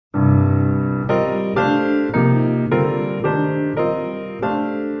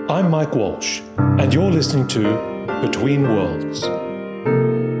I'm Mike Walsh, and you're listening to Between Worlds.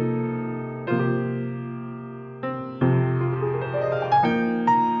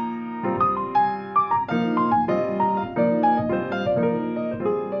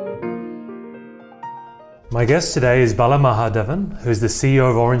 My guest today is Bala Mahadevan, who is the CEO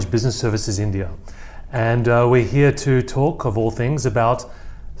of Orange Business Services India. And we're here to talk, of all things, about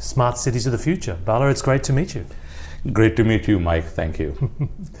smart cities of the future. Bala, it's great to meet you. Great to meet you, Mike. Thank you.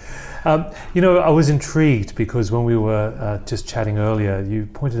 I was intrigued because when we were just chatting earlier, you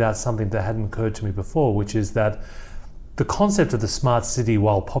pointed out something that hadn't occurred to me before, which is that the concept of the smart city,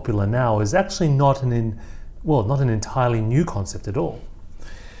 while popular now, is actually not an entirely new concept at all.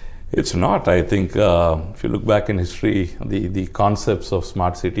 It's not. I think if you look back in history, the concepts of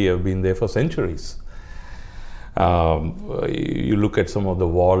smart city have been there for centuries. You look at some of the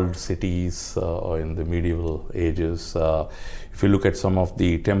walled cities in the medieval ages. If you look at some of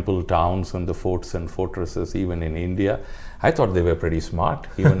the temple towns and the forts and fortresses, even in India, I thought they were pretty smart,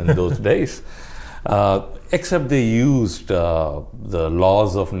 even in those days. Except they used the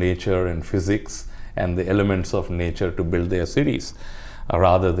laws of nature and physics and the elements of nature to build their cities,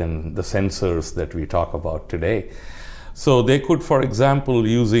 rather than the sensors that we talk about today. So they could, for example,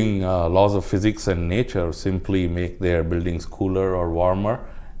 using laws of physics and nature, simply make their buildings cooler or warmer,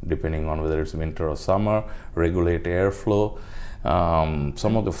 depending on whether it's winter or summer, regulate airflow.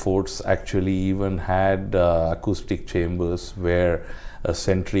 Some of the forts actually even had acoustic chambers where a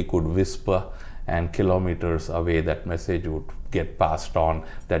sentry could whisper, and kilometers away that message would get passed on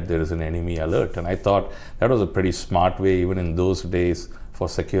that there is an enemy alert. And I thought that was a pretty smart way, even in those days, for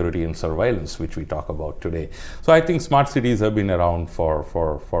security and surveillance, which we talk about today. So I think smart cities have been around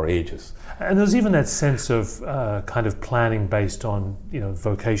for ages. And there's even that sense of kind of planning based on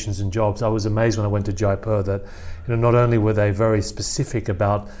vocations and jobs. I was amazed when I went to Jaipur that not only were they very specific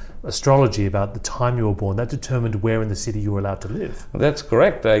about astrology, about the time you were born, that determined where in the city you were allowed to live. That's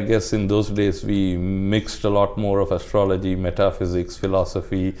correct. I guess in those days we mixed a lot more of astrology, metaphysics,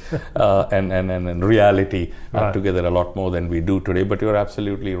 philosophy, and reality together a lot more than we do today. But you're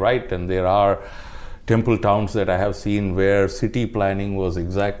absolutely right. And there are temple towns that I have seen where city planning was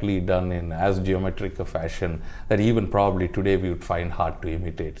exactly done in as geometric a fashion that even probably today we would find hard to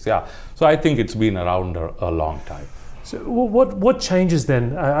imitate. So I think it's been around a long time. So what changes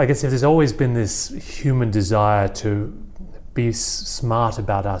then? I guess if there's always been this human desire to be smart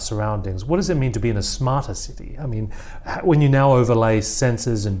about our surroundings, what does it mean to be in a smarter city? I mean, when you now overlay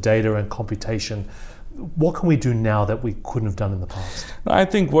sensors and data and computation, what can we do now that we couldn't have done in the past? I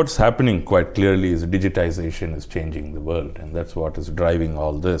think what's happening quite clearly is digitization is changing the world, and that's what is driving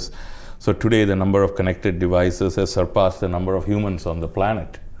all this. So today the number of connected devices has surpassed the number of humans on the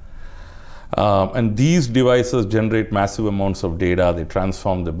planet. And these devices generate massive amounts of data. They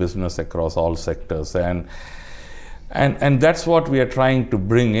transform the business across all sectors. And that's what we are trying to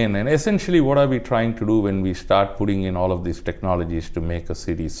bring in. And essentially, what are we trying to do when we start putting in all of these technologies to make a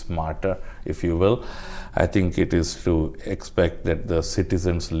city smarter, if you will? I think it is to expect that the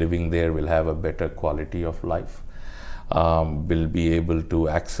citizens living there will have a better quality of life, will be able to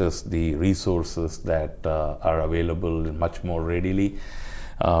access the resources that are available much more readily,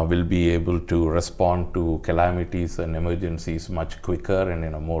 will be able to respond to calamities and emergencies much quicker and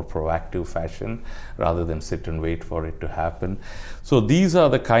in a more proactive fashion rather than sit and wait for it to happen. So these are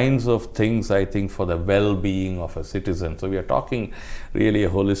the kinds of things, I think, for the well-being of a citizen. So we are talking really a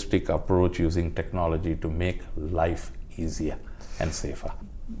holistic approach using technology to make life easier and safer.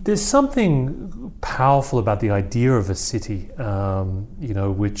 There's something powerful about the idea of a city,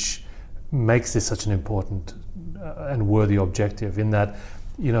 which makes this such an important and worthy objective, in that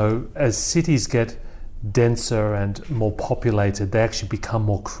as cities get denser and more populated, they actually become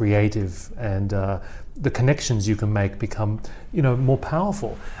more creative, and the connections you can make become, more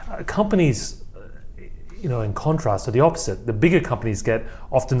powerful. Companies, in contrast, are the opposite. The bigger companies get,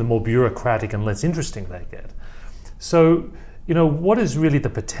 often the more bureaucratic and less interesting they get. So, what is really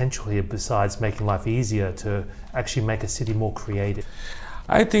the potential here besides making life easier to actually make a city more creative?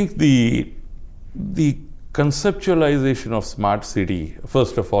 I think the conceptualization of smart city,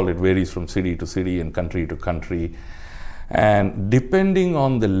 first of all, it varies from city to city and country to country. And depending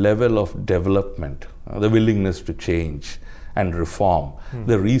on the level of development, the willingness to change and reform,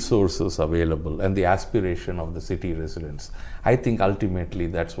 the resources available and the aspiration of the city residents, I think ultimately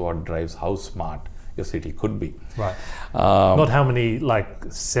that's what drives how smart your city could be. Right. Not how many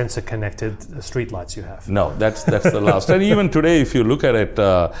sensor connected streetlights you have. No, that's the last. And even today, if you look at it,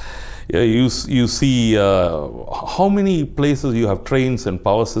 you see how many places you have trains and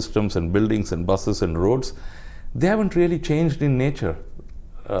power systems and buildings and buses and roads. They haven't really changed in nature.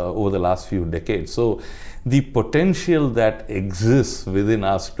 over the last few decades. So the potential that exists within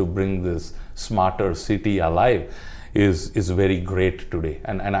us to bring this smarter city alive is very great today.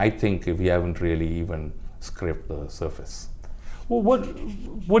 And I think we haven't really even scraped the surface. Well,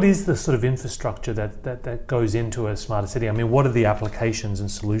 what is the sort of infrastructure that goes into a smarter city? I mean, what are the applications and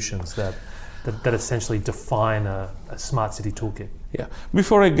solutions that essentially define a smart city toolkit? Yeah.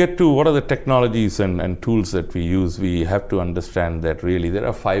 Before I get to what are the technologies and tools that we use, we have to understand that really there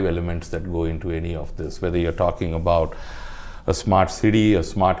are 5 elements that go into any of this, whether you're talking about a smart city, a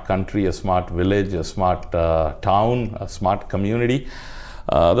smart country, a smart village, a smart town, a smart community.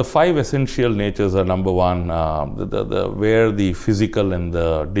 The 5 essential natures are, number one, where the physical and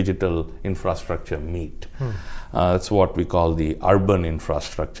the digital infrastructure meet. That's what we call the urban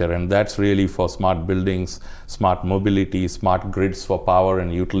infrastructure, and that's really for smart buildings, smart mobility, smart grids for power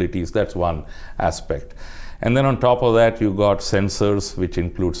and utilities. That's one aspect. And then on top of that, you got sensors, which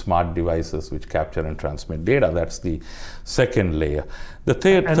include smart devices which capture and transmit data. That's the second layer. The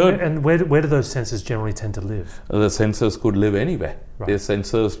third. And where do those sensors generally tend to live? The sensors could live anywhere. Right. The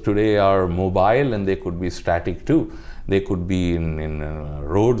sensors today are mobile, and they could be static too. They could be in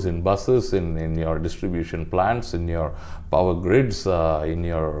roads, in buses, in your distribution plants, in your power grids, in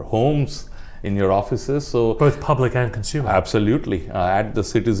your homes, in your offices. So both public and consumer. Absolutely, at the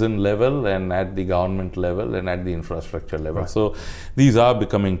citizen level and at the government level and at the infrastructure level. Right. So these are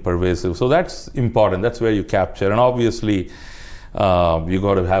becoming pervasive. So that's important. That's where you capture. And obviously, you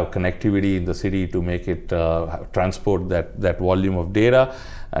got to have connectivity in the city to make it transport that volume of data.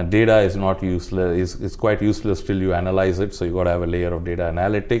 And data is not useless, it's quite useless till you analyze it, so you got to have a layer of data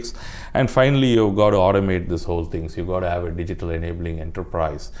analytics. And finally, you've got to automate this whole thing. So you've got to have a digital enabling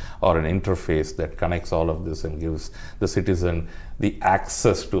enterprise or an interface that connects all of this and gives the citizen the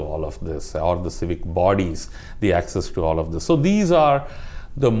access to all of this, or the civic bodies the access to all of this. So these are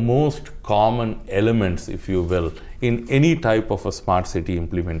the most common elements, if you will, in any type of a smart city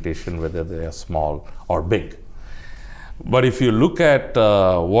implementation, whether they are small or big. But if you look at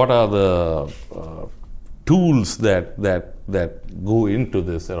what are the tools that go into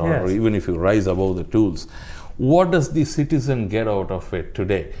this, or even if you rise above the tools, what does the citizen get out of it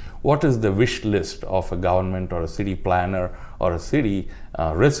today? What is the wish list of a government or a city planner or a city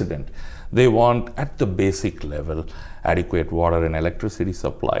resident? They want, at the basic level, adequate water and electricity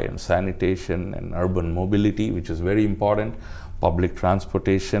supply and sanitation and urban mobility, which is very important. Public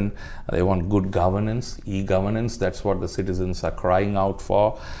transportation, they want good governance, e-governance, that's what the citizens are crying out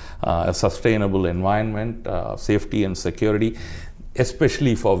for, a sustainable environment, safety and security,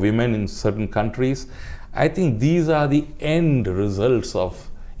 especially for women in certain countries. I think these are the end results of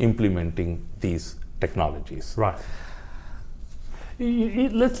implementing these technologies. Right.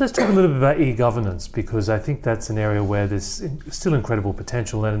 Let's talk a little bit about e-governance, because I think that's an area where there's still incredible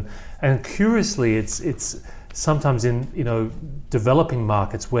potential, and curiously, it's sometimes in developing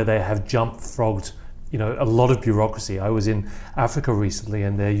markets where they have jump-frogged a lot of bureaucracy. I was in Africa recently,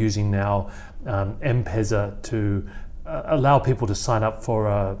 and they're using now M-Pesa to allow people to sign up for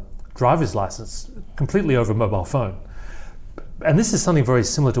a driver's license completely over a mobile phone. And this is something very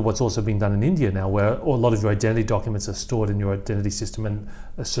similar to what's also being done in India now, where a lot of your identity documents are stored in your identity system in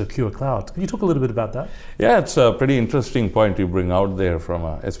a secure cloud. Can you talk a little bit about that? Yeah, it's a pretty interesting point you bring out there,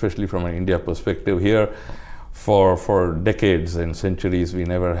 especially from an India perspective. Here, for decades and centuries, we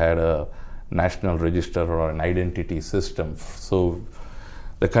never had a national register or an identity system. So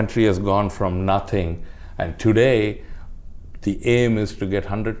the country has gone from nothing, and today the aim is to get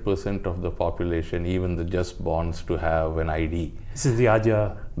 100% of the population, even the just borns, to have an ID. This is the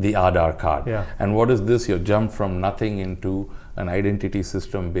Aadhaar. The Aadhaar card. Yeah. And what is this? You jump from nothing into an identity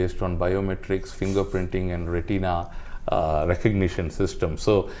system based on biometrics, fingerprinting, and retina recognition system.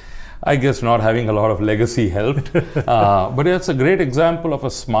 So I guess not having a lot of legacy helped. But it's a great example of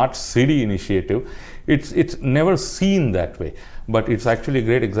a smart city initiative. It's never seen that way, but it's actually a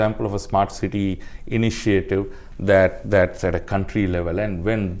great example of a smart city initiative that's at a country level. And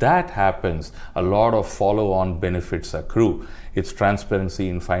when that happens, a lot of follow-on benefits accrue. It's transparency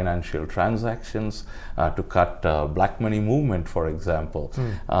in financial transactions, to cut black money movement, for example.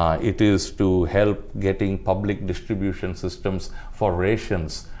 It is to help getting public distribution systems for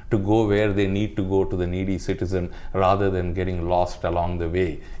rations to go where they need to go to the needy citizen, rather than getting lost along the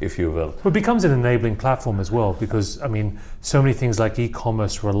way, if you will. It becomes an enabling platform as well, because so many things like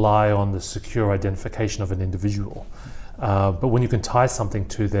e-commerce rely on the secure identification of an individual. But when you can tie something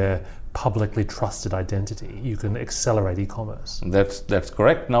to their publicly trusted identity, you can accelerate e-commerce. That's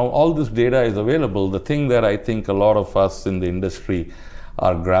correct. Now, all this data is available. The thing that I think a lot of us in the industry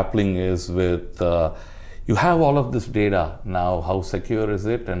are grappling is with you have all of this data now. How secure is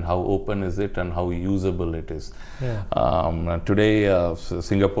it, and how open is it, and how usable it is? Today,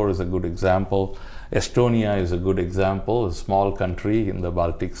 Singapore is a good example. Estonia is a good example, a small country in the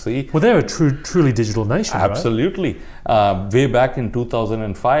Baltic Sea. Well, they're a truly digital nation, Absolutely. Right? Way back in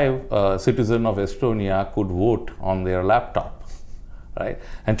 2005, a citizen of Estonia could vote on their laptop, right?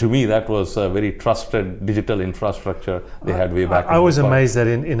 And to me, that was a very trusted digital infrastructure they had way back. I was amazed that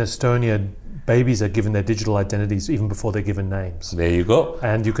in Estonia, babies are given their digital identities even before they're given names. There you go.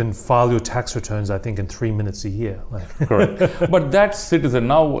 And you can file your tax returns, I think, in 3 minutes a year. Correct. But that citizen,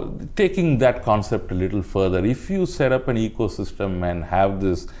 now taking that concept a little further, if you set up an ecosystem and have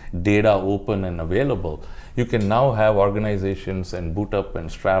this data open and available, you can now have organizations and boot up and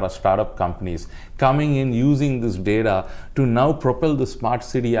startup companies coming in using this data to now propel the smart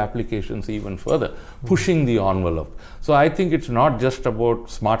city applications even further, pushing the envelope. So I think it's not just about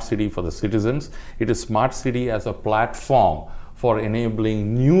smart city for the citizens, it is smart city as a platform for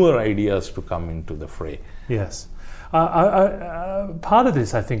enabling newer ideas to come into the fray. Yes. Part of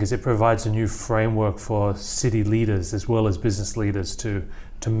this, I think, is it provides a new framework for city leaders as well as business leaders to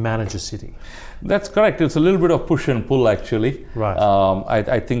manage a city. That's correct. It's a little bit of push and pull, actually. Right.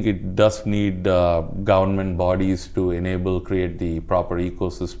 I think it does need government bodies to create the proper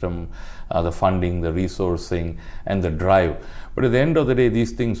ecosystem, the funding, the resourcing, and the drive. But at the end of the day,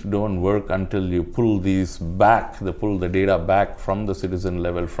 these things don't work until you pull the data back from the citizen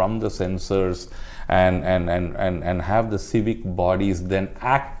level, from the sensors, and have the civic bodies then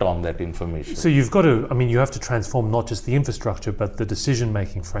act on that information. So you have to transform not just the infrastructure, but the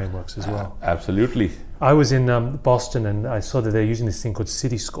decision-making frameworks as well. Absolutely. I was in Boston, and I saw that they're using this thing called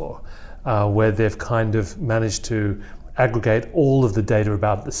CityScore, where they've kind of managed to aggregate all of the data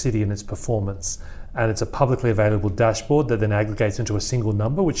about the city and its performance. And it's a publicly available dashboard that then aggregates into a single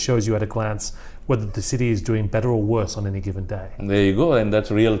number, which shows you at a glance whether the city is doing better or worse on any given day. There you go, and that's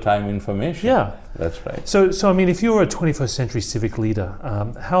real-time information. Yeah. That's right. So I mean, if you're a 21st century civic leader,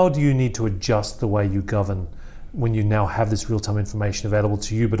 how do you need to adjust the way you govern when you now have this real-time information available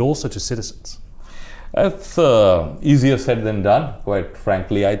to you, but also to citizens? That's easier said than done, quite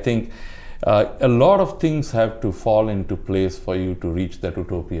frankly. I think a lot of things have to fall into place for you to reach that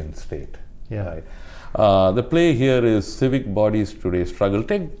utopian state. Yeah. Right? The play here is civic bodies today struggle.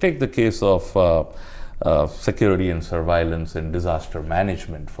 Take the case of security and surveillance and disaster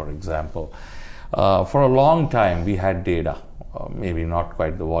management, for example. For a long time, we had data, maybe not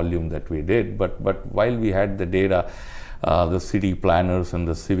quite the volume that we did, but while we had the data, the city planners and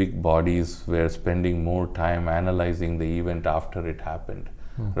the civic bodies were spending more time analyzing the event after it happened,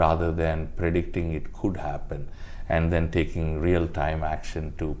 rather than predicting it could happen and then taking real-time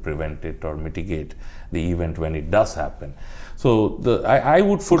action to prevent it or mitigate the event when it does happen. So I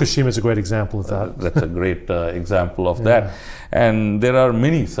would... Fukushima is a great example of that. That's a great example of that. And there are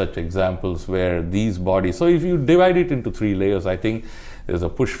many such examples where these bodies... So if you divide it into 3 layers, I think there's a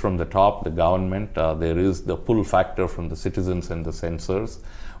push from the top, the government. There is the pull factor from the citizens and the sensors.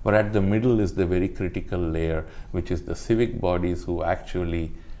 But at the middle is the very critical layer, which is the civic bodies who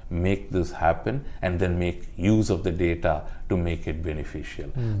actually make this happen and then make use of the data to make it beneficial.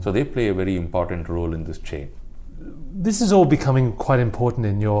 So they play a very important role in this chain. This is all becoming quite important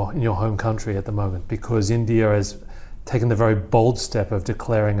in your home country at the moment, because India has taken the very bold step of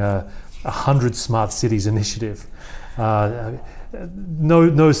declaring a 100 smart cities initiative.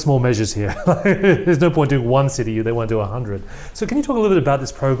 No small measures here. There's no point doing one city, they won't do 100. So can you talk a little bit about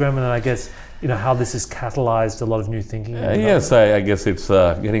this program, and I guess how this has catalyzed a lot of new thinking? Yes, I guess it's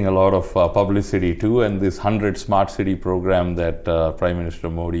getting a lot of publicity too, and this 100 Smart City program that Prime Minister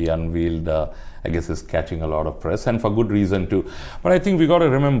Modi unveiled, I guess is catching a lot of press, and for good reason too. But I think we got to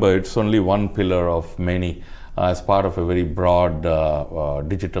remember it's only one pillar of many as part of a very broad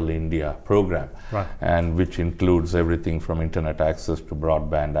Digital India program, right, and which includes everything from internet access to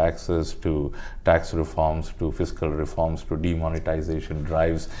broadband access to tax reforms to fiscal reforms to demonetization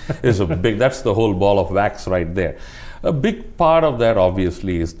drives. That's the whole ball of wax right there. A big part of that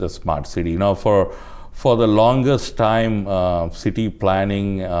obviously is the smart city. Now for the longest time, city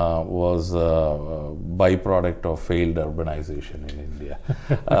planning was a byproduct of failed urbanization in India.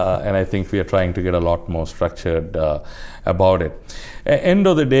 And I think we are trying to get a lot more structured about it. End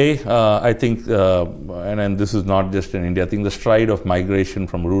of the day, I think, and this is not just in India, I think the stride of migration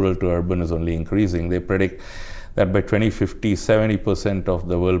from rural to urban is only increasing. They predict that by 2050, 70% of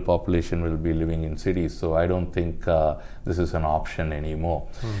the world population will be living in cities. So I don't think this is an option anymore.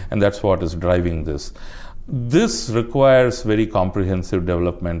 And that's what is driving this. This requires very comprehensive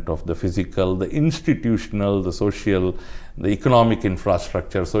development of the physical, the institutional, the social, the economic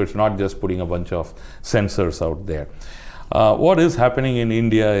infrastructure. So it's not just putting a bunch of sensors out there. What is happening in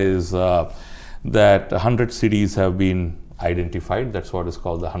India is that 100 cities have been identified. That's what is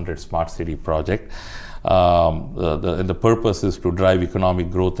called the 100 Smart City Project. The purpose is to drive economic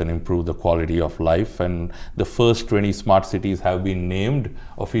growth and improve the quality of life. And the first 20 smart cities have been named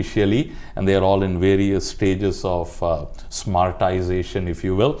officially, and they are all in various stages of smartization, if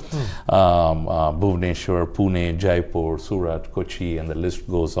you will. Bhubaneswar, Pune, Jaipur, Surat, Kochi, and the list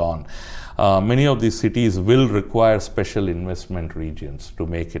goes on. Many of these cities will require special investment regions to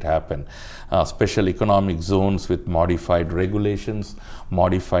make it happen. Special economic zones with modified regulations,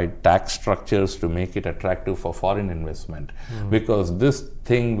 modified tax structures to make it attractive for foreign investment. Because this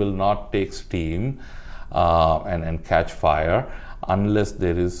thing will not take steam and catch fire unless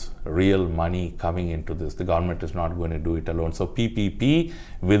there is real money coming into this. The government is not going to do it alone. So PPP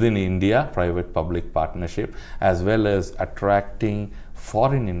within India, private-public partnership, as well as attracting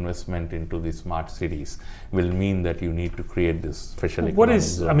foreign investment into the smart cities will mean that you need to create this special economic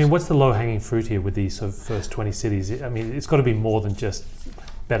zones. What's the low-hanging fruit here with these sort of first 20 cities? I mean, it's got to be more than just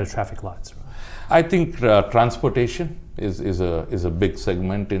better traffic lights, right? I think transportation is a big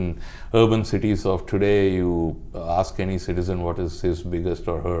segment. In urban cities of today, you ask any citizen what is his biggest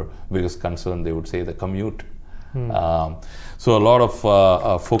or her biggest concern, they would say the commute. So a lot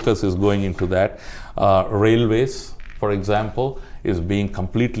of focus is going into that. Railways, for example, is being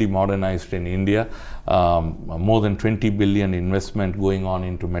completely modernized in India. More than 20 billion investment going on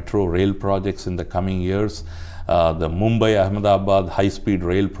into metro rail projects in the coming years. The Mumbai-Ahmedabad high-speed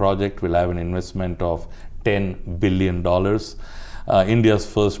rail project will have an investment of $10 billion. India's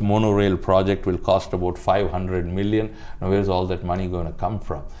first monorail project will cost about $500 million. Now, where's all that money going to come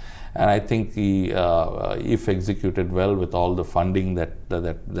from? And I think if executed well with all the funding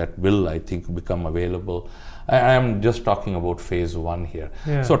that will, I think, become available. I am just talking about phase one here.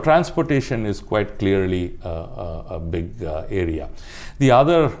 Yeah. So transportation is quite clearly a big area. The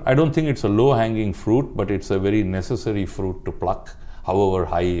other, I don't think it's a low-hanging fruit, but it's a very necessary fruit to pluck, however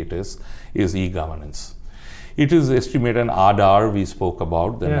high it is e-governance. It is estimated, and Aadhaar we spoke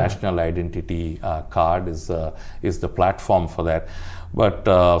about, the national identity card is the platform for that. But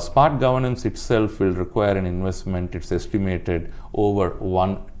smart governance itself will require an investment, it's estimated, over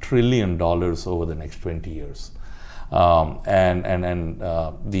 $1 trillion over the next 20 years.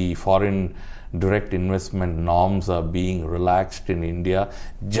 The foreign direct investment norms are being relaxed in India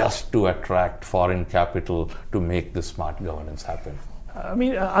just to attract foreign capital to make the smart governance happen. I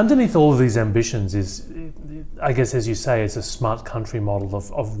mean, underneath all of these ambitions is, I guess, as you say, it's a smart country model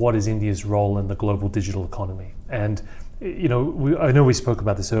of what is India's role in the global digital economy. And you know, I know we spoke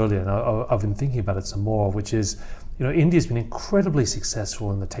about this earlier, and I've been thinking about it some more, which is, you know, India's been incredibly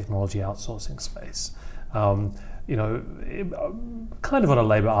successful in the technology outsourcing space. You know, kind of on a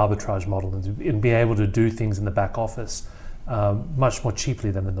labor arbitrage model, and being able to do things in the back office much more cheaply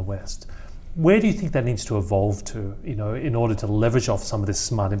than in the West. Where do you think that needs to evolve to, you know, in order to leverage off some of this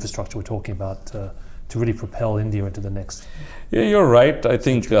smart infrastructure we're talking about to really propel India into the next? Yeah, you're right. I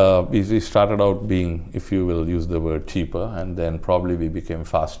think we started out being, if you will use the word, cheaper, and then probably we became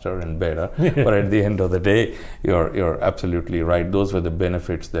faster and better. But at the end of the day, you're absolutely right. Those were the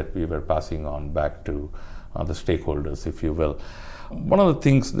benefits that we were passing on back to the stakeholders, if you will. One of the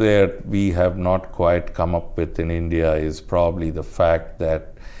things that we have not quite come up with in India is probably the fact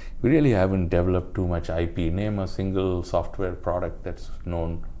that we really haven't developed too much IP. Name a single software product that's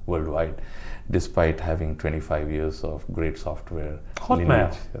known worldwide, despite having 25 years of great software.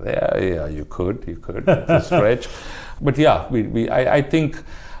 Hotmail. Yeah, you could. It's a stretch. But yeah, I think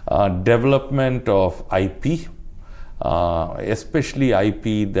development of IP, especially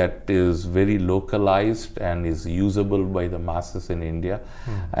IP that is very localized and is usable by the masses in India,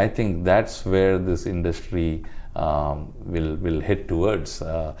 I think that's where this industry will head towards,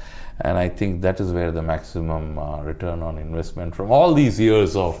 and I think that is where the maximum return on investment from all these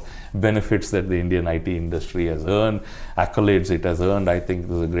years of benefits that the Indian IT industry has earned, accolades it has earned. I think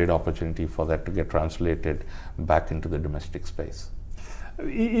there's a great opportunity for that to get translated back into the domestic space.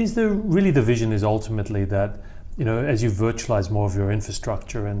 Is there really the vision is ultimately that, you know, as you virtualize more of your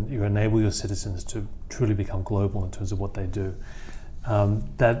infrastructure and you enable your citizens to truly become global in terms of what they do,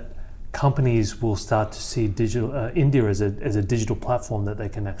 that companies will start to see India as a digital platform that they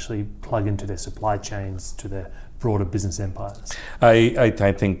can actually plug into their supply chains, to their broader business empires? I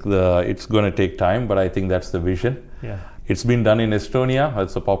think it's going to take time, but I think that's the vision. Yeah. It's been done in Estonia.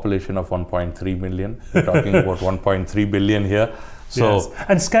 It's a population of 1.3 million. We're talking about 1.3 billion here. So, yes.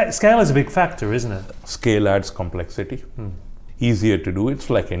 And scale is a big factor, isn't it? Scale adds complexity. Easier to do. It's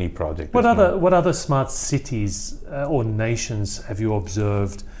like any project. What other smart cities or nations have you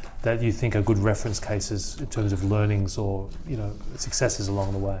observed that you think are good reference cases in terms of learnings or successes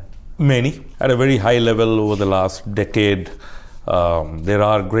along the way? Many. At a very high level over the last decade, there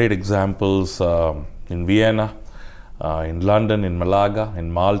are great examples in Vienna, in London, in Malaga,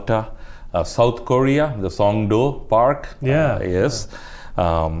 in Malta, South Korea, the Songdo Park. Yes.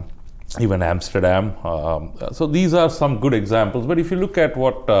 Yeah. Even Amsterdam. So these are some good examples. But if you look at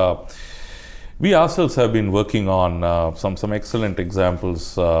what we ourselves have been working on, some excellent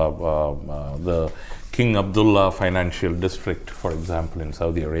examples, the King Abdullah Financial District, for example, in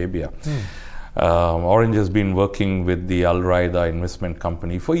Saudi Arabia. Orange has been working with the Al Raida Investment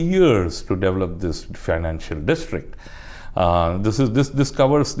Company for years to develop this financial district. This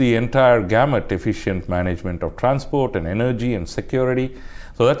covers the entire gamut: efficient management of transport and energy and security.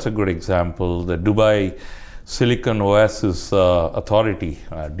 So that's a good example. The Dubai Silicon Oasis Authority,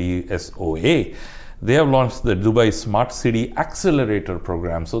 DSOA, they have launched the Dubai Smart City Accelerator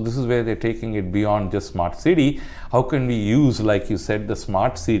Program. So this is where they're taking it beyond just smart city. How can we use, like you said, the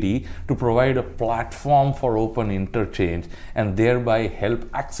smart city to provide a platform for open interchange and thereby help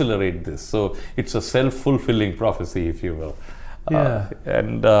accelerate this? So it's a self-fulfilling prophecy, if you will.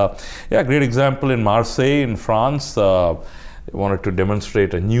 Great example in Marseille, in France. They wanted to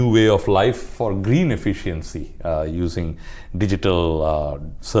demonstrate a new way of life for green efficiency using digital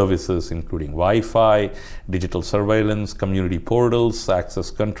services, including Wi-Fi, digital surveillance, community portals,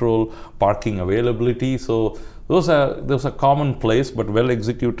 access control, parking availability. So those are commonplace but well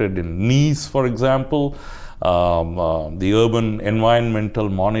executed in Nice, for example. The Urban Environmental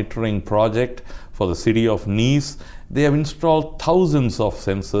Monitoring Project for the city of Nice. They have installed thousands of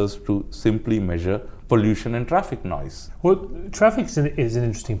sensors to simply measure pollution and traffic noise. Well, traffic is an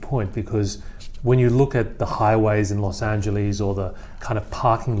interesting point, because when you look at the highways in Los Angeles or the kind of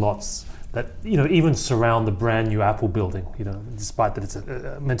parking lots that even surround the brand new Apple building, despite that it's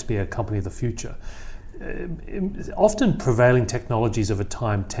meant to be a company of the future, often prevailing technologies of a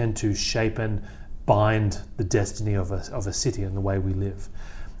time tend to shape and bind the destiny of a city and the way we live.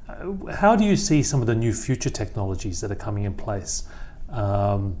 How do you see some of the new future technologies that are coming in place?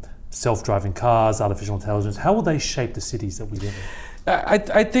 Self-driving cars, artificial intelligence, how will they shape the cities that we live in?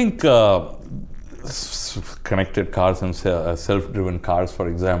 I think connected cars and self-driven cars, for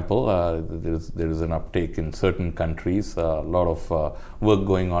example, there is an uptake in certain countries, a lot of work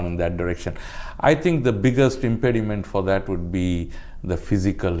going on in that direction. I think the biggest impediment for that would be the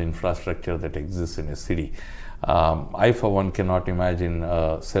physical infrastructure that exists in a city. I, for one, cannot imagine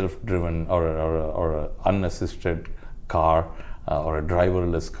a self-driven or an unassisted car or a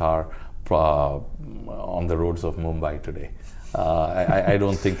driverless car on the roads of Mumbai today. I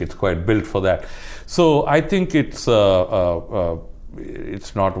don't think it's quite built for that. So I think it's not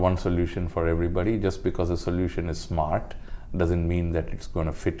one solution for everybody. Just because a solution is smart doesn't mean that it's going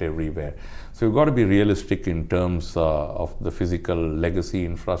to fit everywhere. So you've got to be realistic in terms of the physical legacy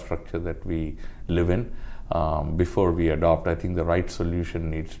infrastructure that we live in before we adopt. I think the right solution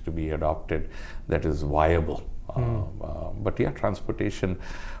needs to be adopted that is viable. But transportation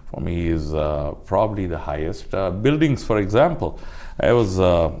for me is probably the highest. Buildings, for example, I was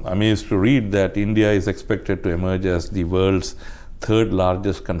amazed to read that India is expected to emerge as the world's third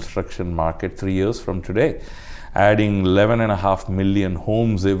largest construction market 3 years from today, adding 11.5 million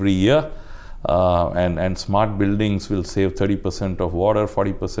homes every year. And smart buildings will save 30% of water,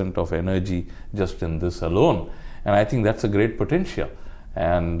 40% of energy just in this alone. And I think that's a great potential.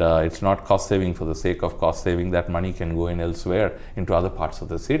 And it's not cost saving for the sake of cost saving. That money can go in elsewhere into other parts of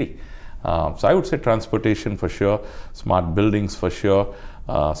the city. So I would say transportation for sure, smart buildings for sure,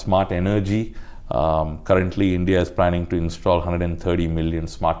 smart energy. Currently, India is planning to install 130 million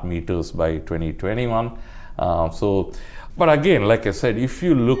smart meters by 2021. But again, like I said, if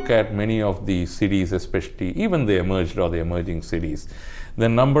you look at many of the cities, especially even the emerged or the emerging cities, the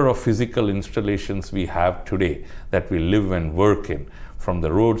number of physical installations we have today that we live and work in, from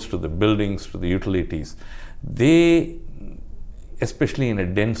the roads to the buildings to the utilities, they, especially in a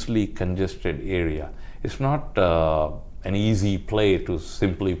densely congested area, it's not an easy play to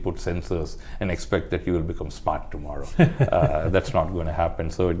simply put sensors and expect that you will become smart tomorrow. That's not going to happen.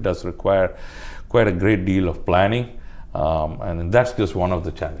 So it does require quite a great deal of planning, and that's just one of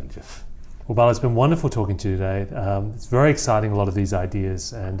the challenges. Well, Bala, it's been wonderful talking to you today. It's very exciting, a lot of these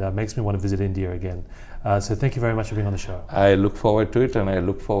ideas, and makes me want to visit India again. So thank you very much for being on the show. I look forward to it, and I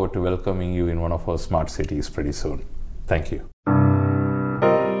look forward to welcoming you in one of our smart cities pretty soon. Thank you.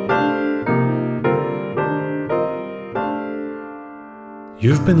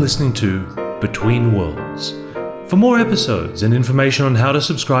 You've been listening to Between Worlds. For more episodes and information on how to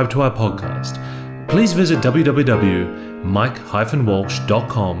subscribe to our podcast, please visit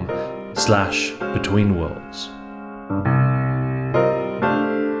www.mike-walsh.com/betweenworlds.